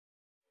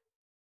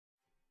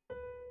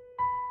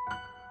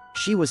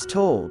She was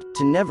told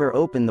to never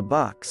open the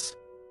box,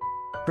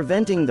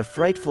 preventing the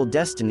frightful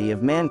destiny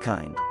of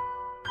mankind.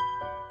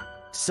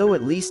 So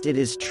at least it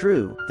is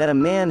true that a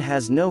man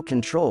has no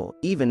control,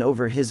 even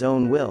over his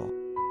own will.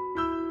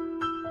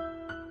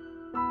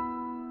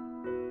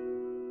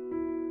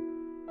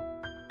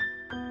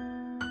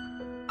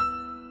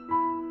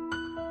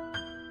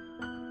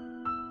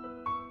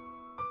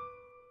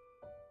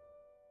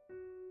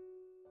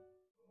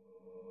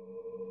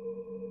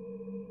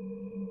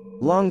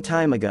 Long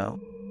time ago,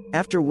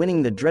 after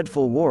winning the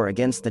dreadful war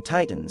against the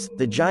Titans,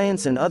 the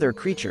giants and other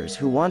creatures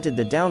who wanted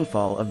the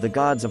downfall of the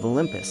gods of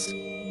Olympus,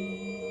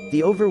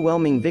 the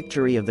overwhelming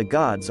victory of the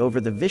gods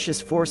over the vicious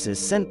forces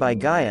sent by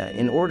Gaia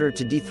in order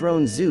to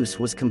dethrone Zeus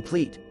was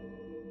complete.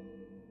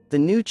 The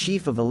new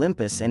chief of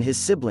Olympus and his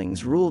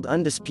siblings ruled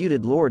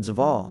undisputed lords of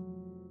all.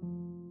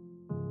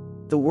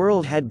 The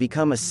world had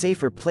become a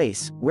safer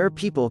place, where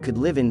people could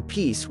live in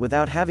peace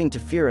without having to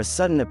fear a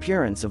sudden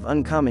appearance of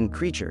uncommon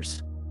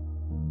creatures.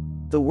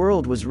 The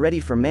world was ready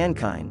for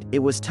mankind, it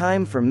was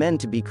time for men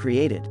to be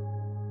created.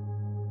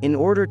 In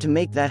order to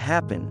make that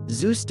happen,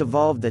 Zeus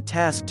devolved the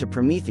task to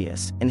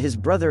Prometheus, and his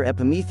brother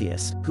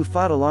Epimetheus, who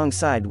fought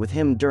alongside with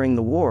him during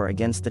the war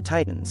against the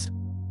Titans.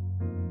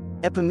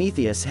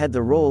 Epimetheus had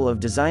the role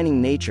of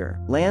designing nature,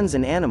 lands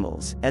and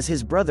animals, as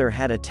his brother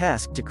had a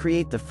task to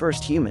create the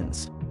first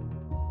humans.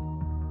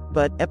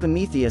 But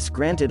Epimetheus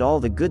granted all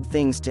the good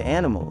things to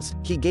animals,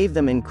 he gave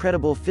them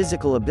incredible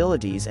physical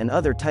abilities and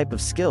other type of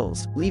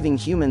skills, leaving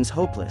humans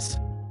hopeless.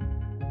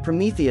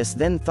 Prometheus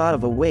then thought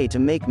of a way to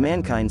make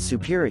mankind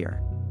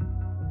superior.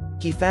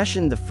 He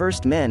fashioned the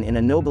first men in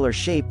a nobler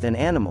shape than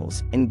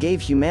animals, and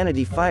gave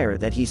humanity fire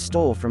that he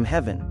stole from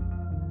heaven.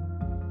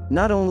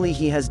 Not only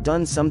he has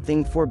done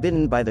something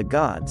forbidden by the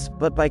gods,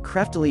 but by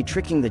craftily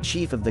tricking the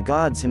chief of the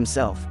gods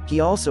himself, he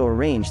also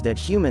arranged that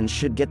humans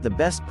should get the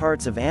best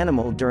parts of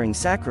animal during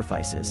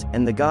sacrifices,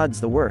 and the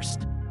gods the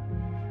worst.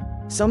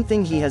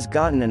 Something he has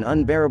gotten an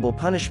unbearable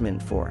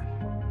punishment for.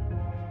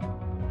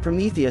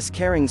 Prometheus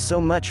caring so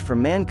much for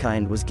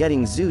mankind was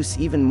getting Zeus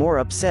even more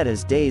upset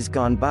as days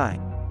gone by.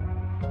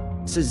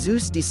 So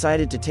Zeus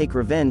decided to take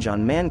revenge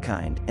on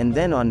mankind, and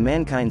then on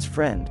mankind's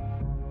friend.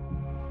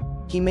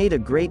 He made a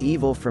great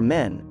evil for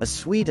men, a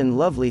sweet and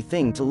lovely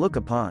thing to look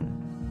upon.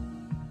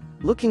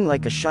 Looking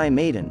like a shy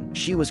maiden,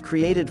 she was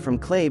created from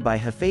clay by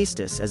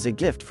Hephaestus as a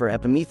gift for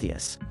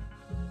Epimetheus.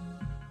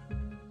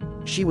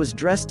 She was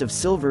dressed of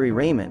silvery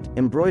raiment,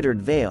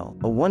 embroidered veil,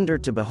 a wonder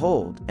to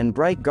behold, and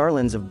bright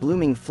garlands of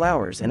blooming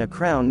flowers and a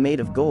crown made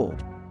of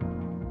gold.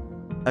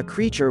 A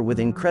creature with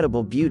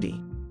incredible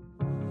beauty.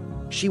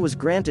 She was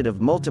granted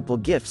of multiple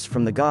gifts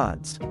from the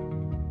gods.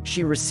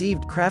 She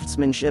received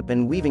craftsmanship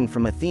and weaving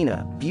from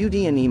Athena,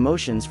 beauty and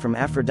emotions from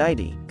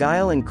Aphrodite,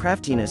 guile and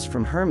craftiness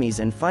from Hermes,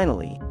 and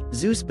finally,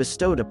 Zeus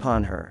bestowed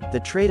upon her the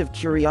trait of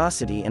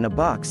curiosity and a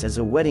box as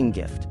a wedding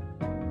gift.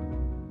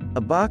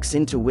 A box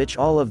into which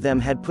all of them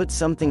had put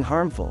something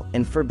harmful,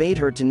 and forbade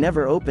her to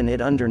never open it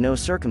under no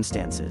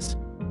circumstances.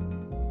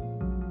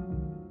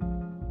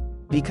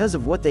 Because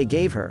of what they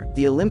gave her,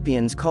 the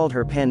Olympians called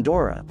her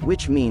Pandora,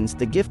 which means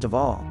the gift of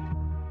all.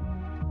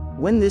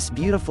 When this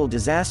beautiful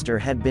disaster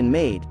had been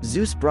made,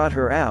 Zeus brought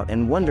her out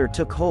and wonder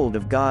took hold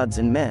of gods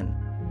and men.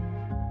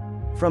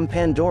 From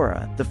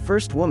Pandora, the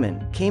first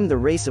woman, came the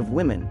race of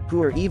women,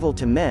 who are evil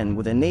to men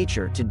with a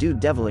nature to do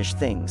devilish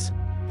things.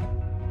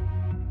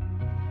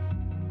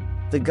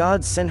 The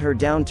gods sent her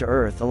down to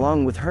earth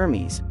along with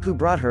Hermes, who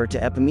brought her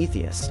to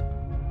Epimetheus.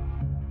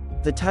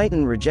 The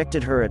Titan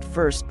rejected her at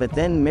first but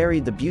then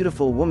married the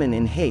beautiful woman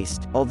in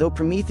haste, although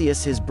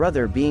Prometheus, his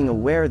brother, being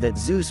aware that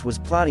Zeus was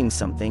plotting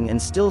something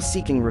and still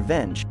seeking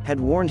revenge, had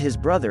warned his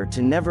brother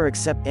to never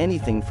accept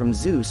anything from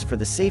Zeus for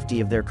the safety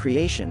of their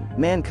creation,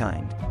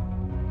 mankind.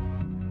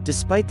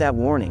 Despite that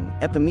warning,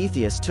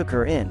 Epimetheus took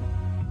her in.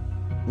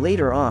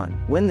 Later on,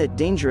 when that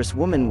dangerous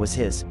woman was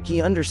his,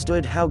 he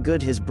understood how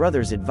good his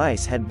brother's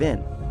advice had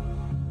been.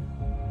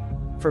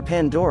 For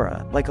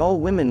Pandora, like all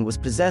women, was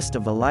possessed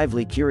of a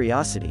lively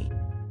curiosity.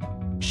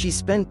 She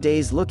spent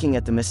days looking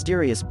at the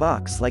mysterious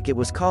box like it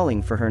was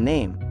calling for her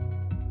name.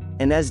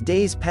 And as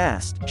days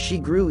passed, she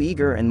grew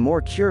eager and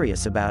more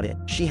curious about it.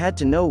 She had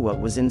to know what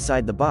was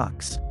inside the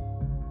box.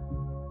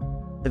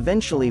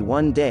 Eventually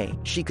one day,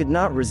 she could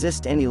not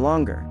resist any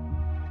longer.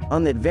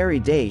 On that very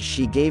day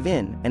she gave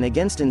in, and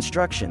against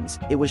instructions,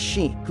 it was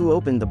she who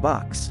opened the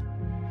box.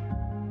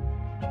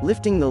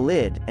 Lifting the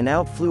lid, and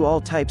out flew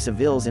all types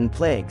of ills and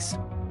plagues.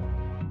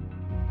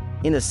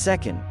 In a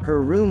second,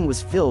 her room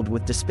was filled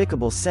with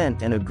despicable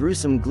scent and a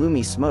gruesome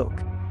gloomy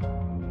smoke.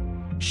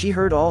 She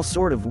heard all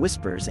sort of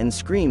whispers and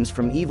screams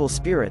from evil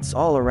spirits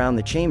all around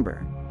the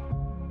chamber.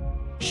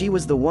 She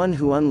was the one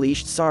who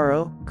unleashed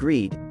sorrow,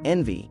 greed,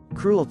 envy,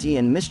 cruelty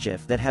and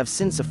mischief that have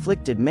since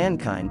afflicted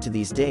mankind to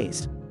these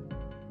days.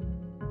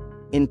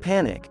 In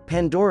panic,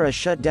 Pandora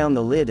shut down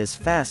the lid as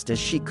fast as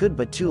she could,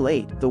 but too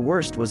late, the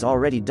worst was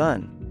already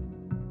done.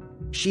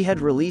 She had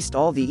released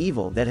all the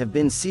evil that have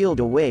been sealed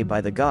away by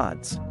the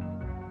gods.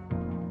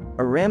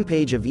 A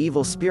rampage of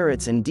evil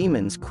spirits and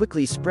demons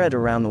quickly spread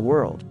around the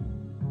world.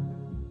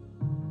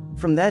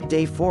 From that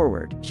day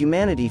forward,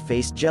 humanity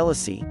faced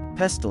jealousy,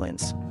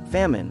 pestilence,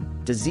 famine,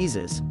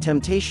 diseases,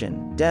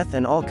 temptation, death,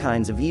 and all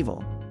kinds of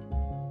evil.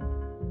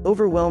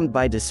 Overwhelmed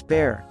by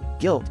despair,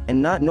 guilt,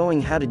 and not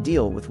knowing how to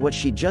deal with what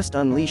she just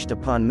unleashed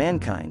upon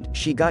mankind,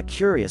 she got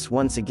curious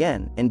once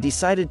again, and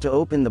decided to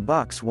open the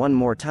box one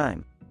more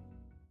time.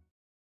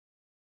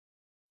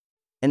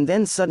 And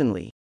then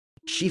suddenly,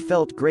 she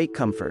felt great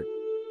comfort,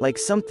 like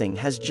something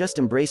has just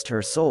embraced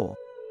her soul.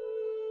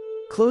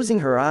 Closing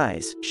her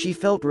eyes, she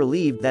felt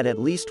relieved that at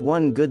least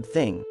one good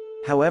thing,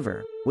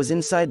 however, was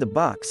inside the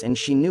box, and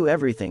she knew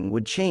everything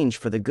would change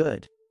for the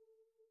good.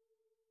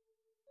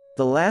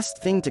 The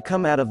last thing to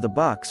come out of the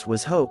box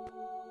was hope,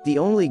 the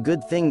only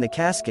good thing the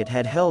casket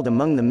had held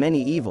among the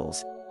many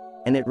evils,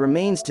 and it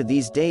remains to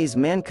these days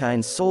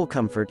mankind's sole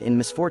comfort in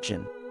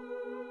misfortune.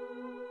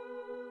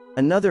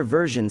 Another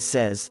version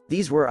says,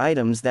 these were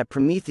items that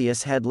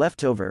Prometheus had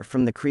left over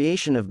from the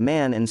creation of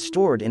man and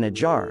stored in a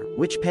jar,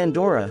 which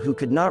Pandora, who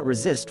could not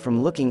resist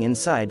from looking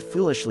inside,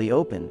 foolishly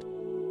opened.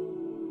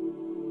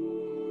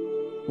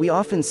 We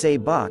often say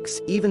box,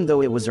 even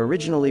though it was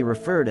originally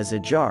referred as a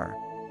jar,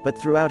 but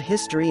throughout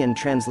history and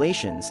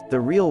translations, the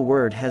real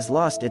word has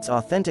lost its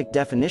authentic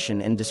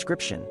definition and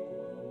description.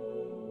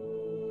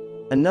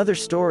 Another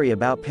story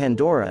about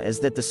Pandora is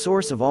that the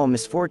source of all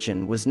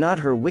misfortune was not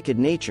her wicked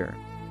nature,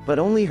 but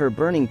only her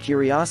burning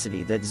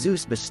curiosity that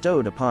Zeus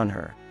bestowed upon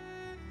her.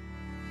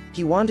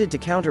 He wanted to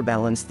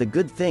counterbalance the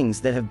good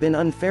things that have been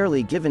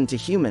unfairly given to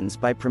humans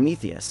by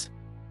Prometheus.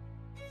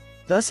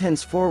 Thus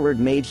henceforward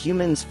made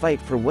humans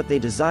fight for what they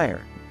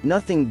desire.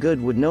 Nothing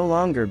good would no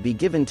longer be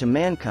given to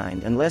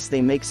mankind unless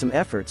they make some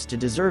efforts to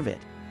deserve it.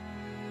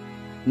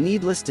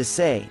 Needless to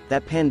say,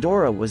 that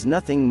Pandora was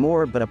nothing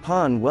more but a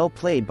pawn well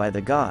played by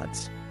the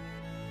gods.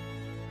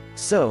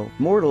 So,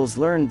 mortals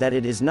learned that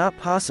it is not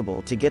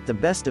possible to get the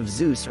best of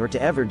Zeus or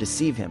to ever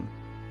deceive him.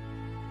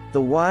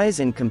 The wise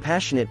and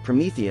compassionate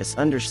Prometheus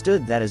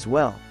understood that as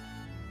well.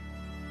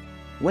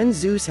 When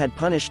Zeus had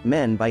punished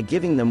men by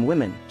giving them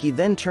women, he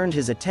then turned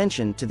his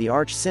attention to the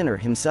arch-sinner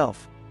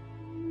himself.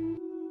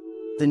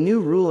 The new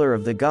ruler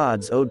of the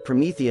gods owed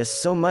Prometheus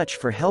so much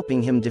for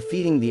helping him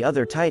defeating the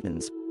other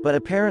titans, but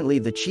apparently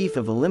the chief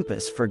of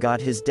Olympus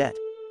forgot his debt.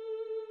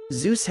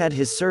 Zeus had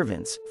his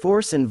servants,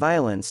 force and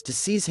violence, to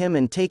seize him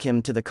and take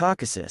him to the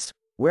Caucasus,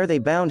 where they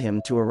bound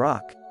him to a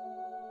rock.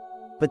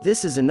 But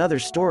this is another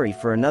story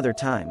for another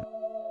time.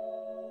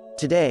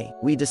 Today,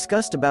 we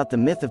discussed about the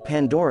myth of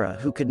Pandora,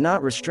 who could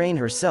not restrain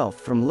herself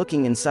from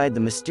looking inside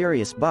the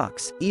mysterious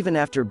box, even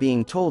after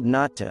being told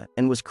not to,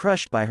 and was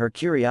crushed by her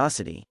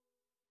curiosity.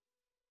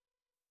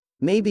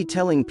 Maybe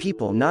telling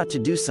people not to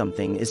do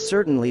something is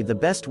certainly the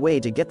best way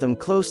to get them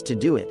close to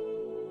do it.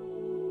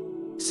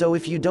 So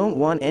if you don't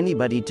want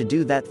anybody to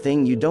do that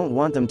thing you don't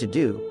want them to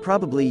do,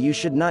 probably you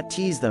should not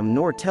tease them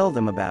nor tell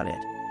them about it.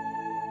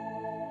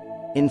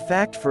 In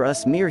fact, for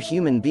us mere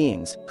human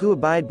beings, who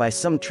abide by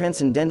some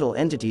transcendental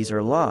entities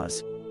or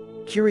laws,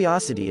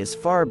 curiosity is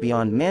far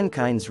beyond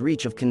mankind's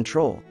reach of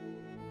control.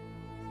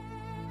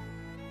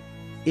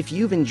 If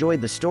you've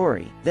enjoyed the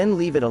story, then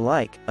leave it a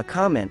like, a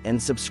comment,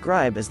 and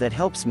subscribe, as that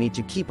helps me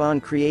to keep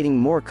on creating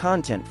more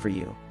content for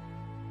you.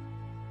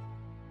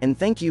 And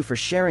thank you for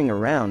sharing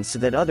around so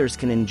that others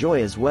can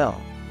enjoy as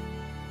well.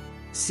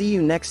 See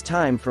you next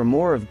time for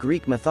more of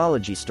Greek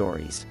mythology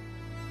stories.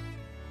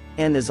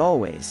 And as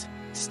always,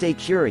 stay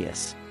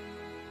curious.